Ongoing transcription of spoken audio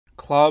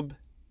Club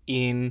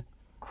in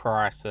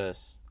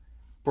crisis.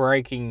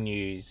 Breaking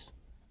news.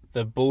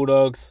 The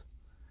Bulldogs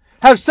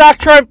have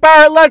sacked Trent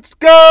Barrett. Let's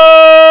go!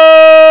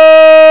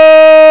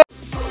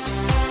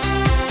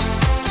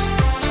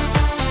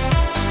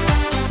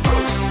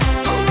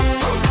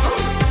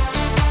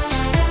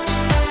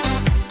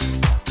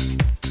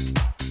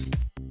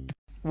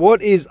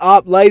 What is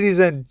up, ladies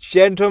and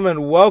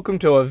gentlemen? Welcome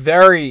to a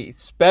very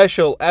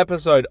special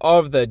episode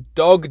of the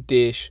Dog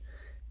Dish.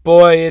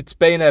 Boy, it's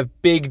been a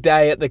big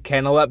day at the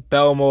kennel at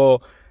Belmore.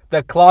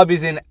 The club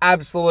is in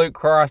absolute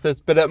crisis,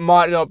 but it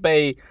might not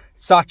be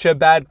such a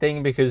bad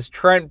thing because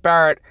Trent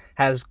Barrett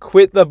has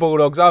quit the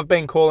Bulldogs. I've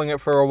been calling it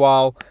for a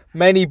while.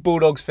 Many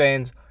Bulldogs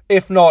fans,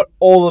 if not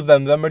all of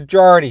them, the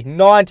majority,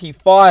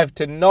 95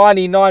 to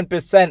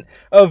 99%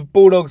 of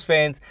Bulldogs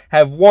fans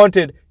have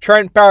wanted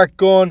Trent Barrett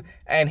gone,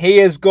 and he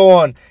is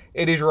gone.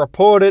 It is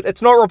reported.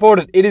 It's not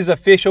reported. It is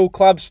official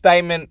club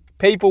statement.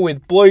 People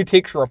with blue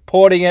ticks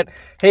reporting it.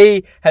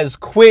 He has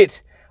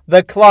quit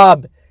the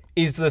club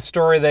is the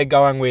story they're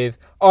going with.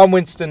 I'm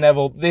Winston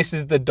Neville. This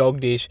is the Dog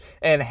Dish.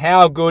 And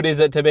how good is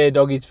it to be a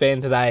Doggies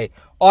fan today?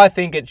 I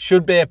think it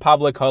should be a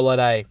public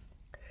holiday.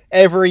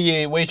 Every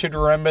year we should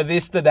remember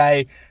this the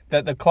day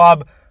that the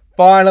club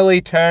finally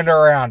turned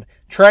around.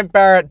 Trent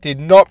Barrett did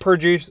not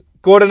produce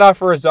good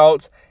enough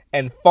results,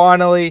 and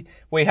finally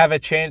we have a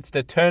chance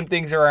to turn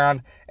things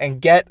around and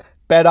get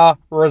better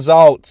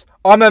results.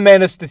 I'm a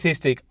man of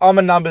statistics. I'm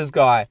a numbers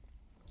guy.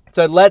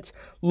 So let's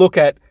look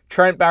at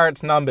Trent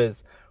Barrett's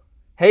numbers.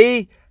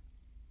 He,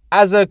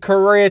 as a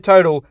career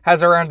total,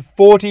 has around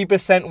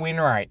 40% win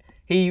rate.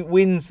 He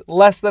wins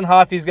less than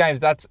half his games.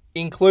 That's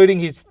including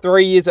his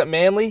 3 years at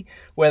Manly,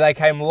 where they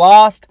came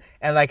last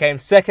and they came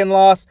second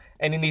last.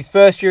 And in his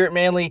first year at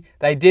Manly,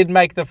 they did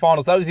make the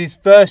finals. That was his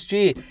first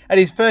year. At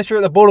his first year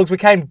at the Bulldogs, we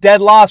came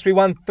dead last. We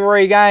won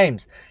 3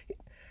 games.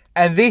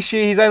 And this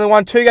year, he's only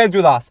won 2 games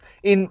with us.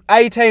 In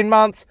 18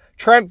 months,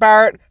 Trent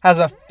Barrett has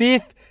a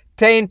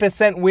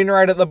 15% win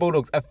rate at the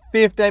Bulldogs. A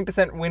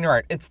 15% win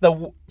rate. It's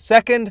the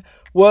second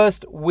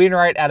worst win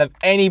rate out of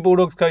any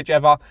Bulldogs coach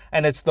ever.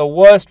 And it's the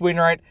worst win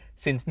rate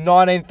since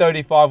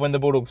 1935 when the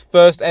Bulldogs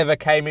first ever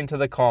came into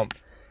the comp.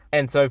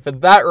 And so for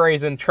that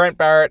reason, Trent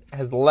Barrett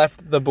has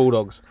left the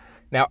Bulldogs.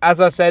 Now, as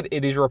I said,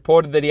 it is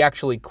reported that he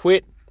actually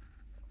quit.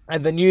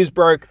 And the news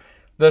broke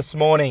this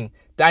morning.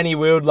 Danny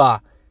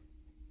Wildler,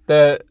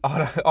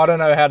 I don't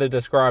know how to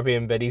describe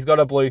him, but he's got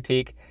a blue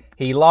tick.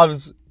 He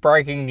loves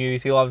breaking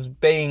news. He loves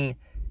being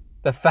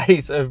the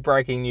face of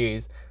breaking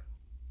news.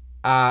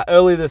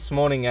 Early this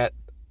morning at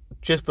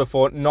just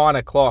before 9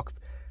 o'clock.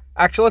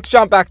 Actually, let's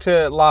jump back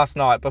to last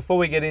night. Before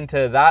we get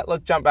into that,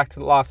 let's jump back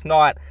to last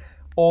night.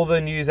 All the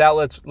news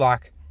outlets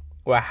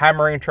were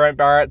hammering Trent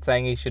Barrett,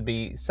 saying he should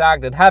be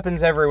sacked. It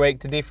happens every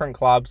week to different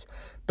clubs.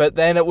 But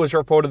then it was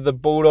reported the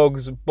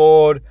Bulldogs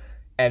board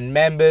and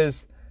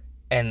members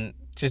and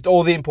just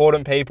all the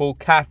important people,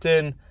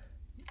 captain,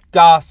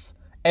 Gus,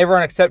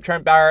 everyone except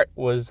Trent Barrett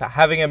was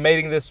having a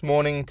meeting this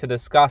morning to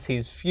discuss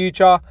his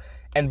future.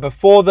 And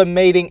before the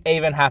meeting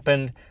even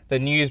happened, the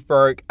news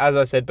broke, as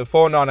I said,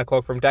 before 9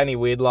 o'clock from Danny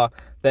Wildler,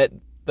 that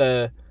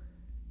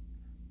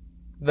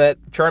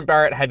Trent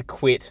Barrett had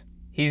quit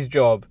his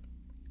job.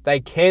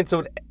 They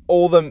cancelled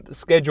all the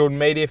scheduled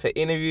media for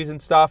interviews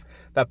and stuff.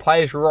 The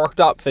players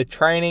rocked up for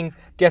training.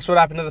 Guess what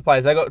happened to the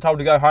players? They got told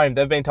to go home.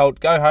 They've been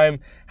told, go home,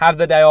 have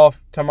the day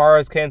off.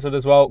 Tomorrow's cancelled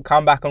as well.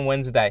 Come back on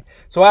Wednesday.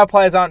 So our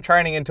players aren't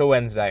training until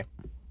Wednesday.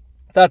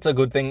 That's a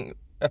good thing.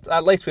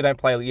 At least we don't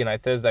play,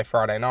 Thursday,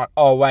 Friday night.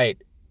 Oh,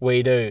 wait,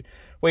 we do.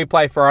 We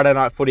play Friday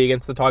night footy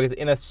against the Tigers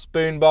in a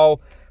spoon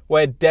bowl.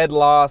 We're dead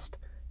last,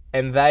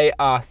 and they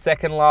are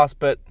second last,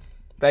 but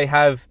they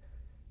have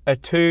a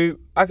 2.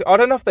 I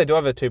don't know if they do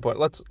have a 2 point.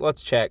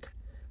 Let's check.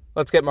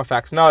 Let's get my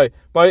facts. No,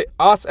 both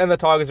us and the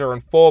Tigers are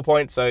on 4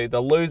 points, so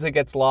the loser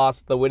gets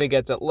last, the winner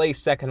gets at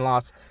least second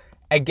last.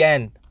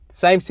 Again,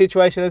 same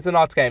situation as the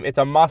Knights game. It's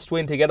a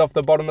must-win to get off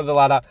the bottom of the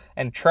ladder,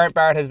 and Trent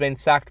Barrett has been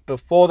sacked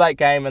before that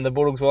game, and the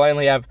Bulldogs will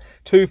only have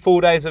 2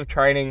 full days of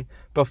training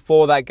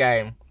before that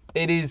game.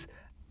 It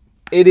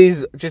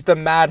is just a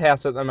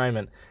madhouse at the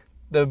moment.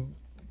 The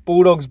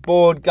Bulldogs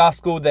board,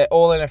 Gus Gould, they're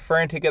all in a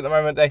frantic at the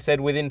moment. They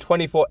said within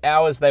 24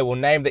 hours they will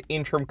name the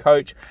interim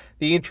coach.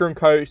 The interim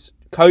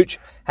coach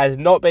has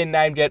not been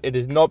named yet. It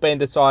has not been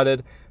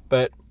decided,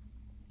 but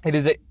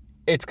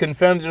it's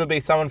confirmed it'll be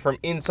someone from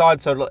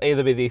inside, so it'll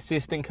either be the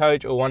assistant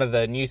coach or one of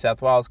the New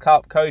South Wales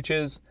Cup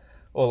coaches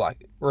or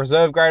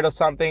reserve grade or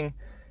something.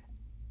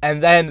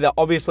 And then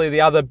obviously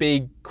the other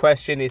big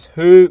question is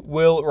who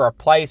will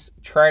replace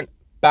Trent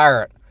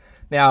Barrett?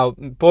 Now,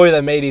 boy,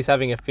 the media's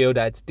having a field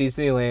day. It's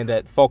Disneyland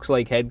at Fox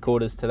League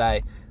headquarters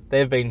today.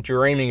 They've been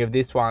dreaming of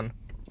this one.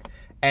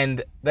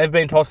 And they've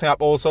been tossing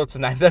up all sorts of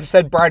names. They've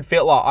said Brad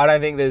Fittler. I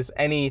don't think there's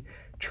any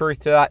truth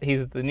to that.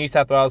 He's the New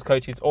South Wales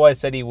coach. He's always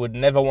said he would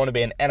never want to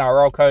be an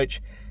NRL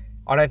coach.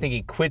 I don't think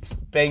he quits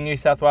being New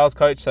South Wales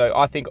coach. So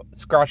I think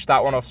scratch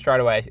that one off straight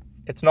away.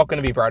 It's not going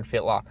to be Brad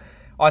Fittler.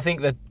 I think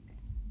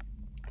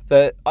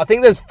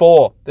there's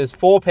 4. There's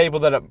 4 people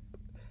that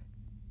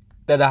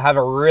have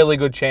a really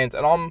good chance.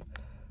 And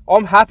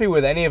I'm happy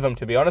with any of them,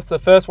 to be honest. The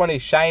first one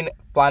is Shane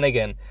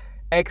Flanagan,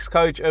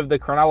 ex-coach of the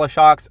Cronulla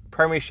Sharks,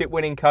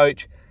 premiership-winning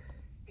coach.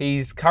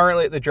 He's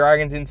currently at the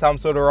Dragons in some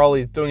sort of role.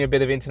 He's doing a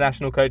bit of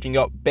international coaching.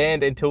 Got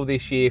banned until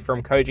this year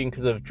from coaching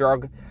because of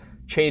drug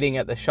cheating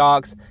at the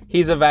Sharks.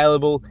 He's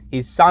available.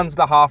 His son's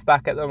the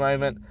halfback at the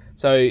moment.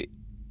 So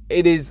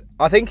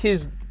I think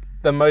he's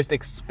the most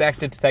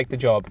expected to take the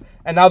job.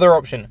 Another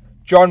option,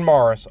 John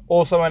Morris,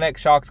 also an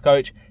ex-Sharks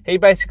coach. He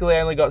basically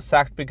only got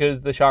sacked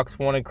because the Sharks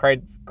wanted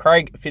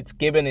Craig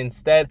Fitzgibbon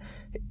instead.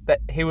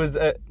 That he was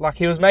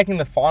making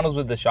the finals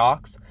with the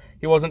Sharks.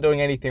 He wasn't doing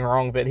anything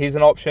wrong, but he's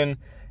an option.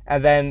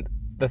 And then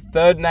the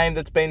third name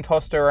that's been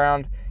tossed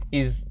around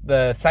is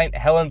the St.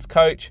 Helens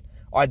coach.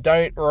 I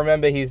don't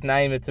remember his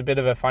name. It's a bit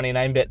of a funny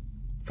name, but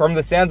from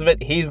the sounds of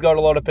it, he's got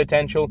a lot of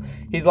potential.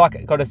 He's got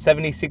a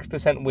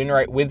 76% win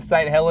rate with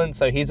St. Helens,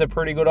 so he's a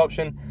pretty good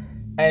option.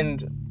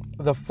 And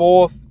the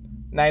fourth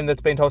name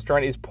that's been tossed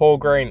around is Paul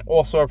Green,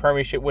 also a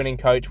premiership winning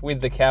coach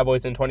with the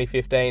Cowboys in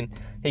 2015.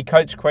 He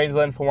coached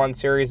Queensland for one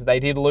series. They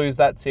did lose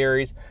that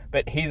series,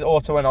 but he's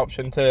also an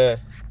option to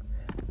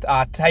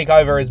take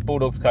over as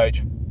Bulldogs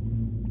coach.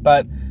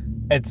 But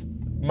it's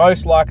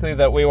most likely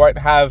that we won't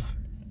have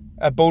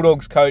a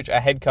Bulldogs coach,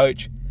 a head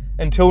coach,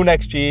 until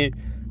next year.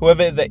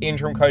 Whoever the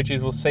interim coach is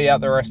will see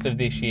out the rest of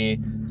this year.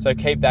 So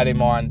keep that in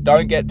mind.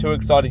 Don't get too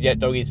excited yet,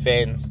 Doggies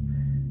fans.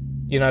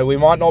 We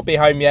might not be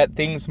home yet.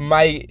 Things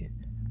may...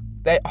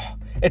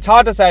 It's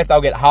hard to say if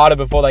they'll get harder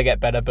before they get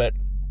better, but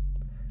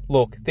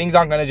look, things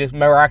aren't going to just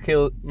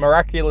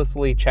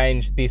miraculously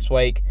change this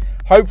week.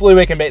 Hopefully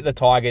we can beat the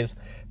Tigers.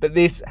 But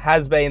this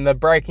has been the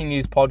Breaking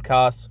News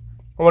Podcast.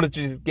 I wanted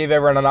to just give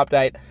everyone an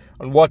update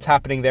on what's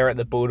happening there at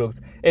the Bulldogs.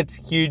 It's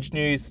huge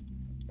news.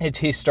 It's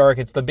historic.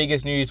 It's the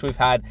biggest news we've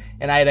had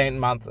in 18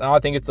 months. And I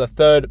think it's the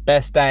third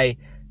best day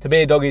to be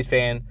a Doggies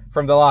fan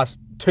from the last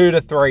 2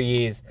 to 3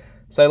 years.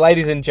 So,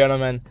 ladies and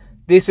gentlemen,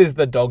 this is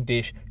the Dog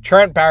Dish.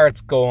 Trent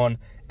Barrett's gone.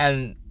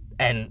 And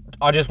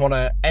I just want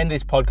to end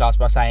this podcast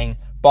by saying,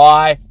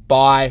 bye,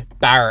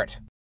 Barrett.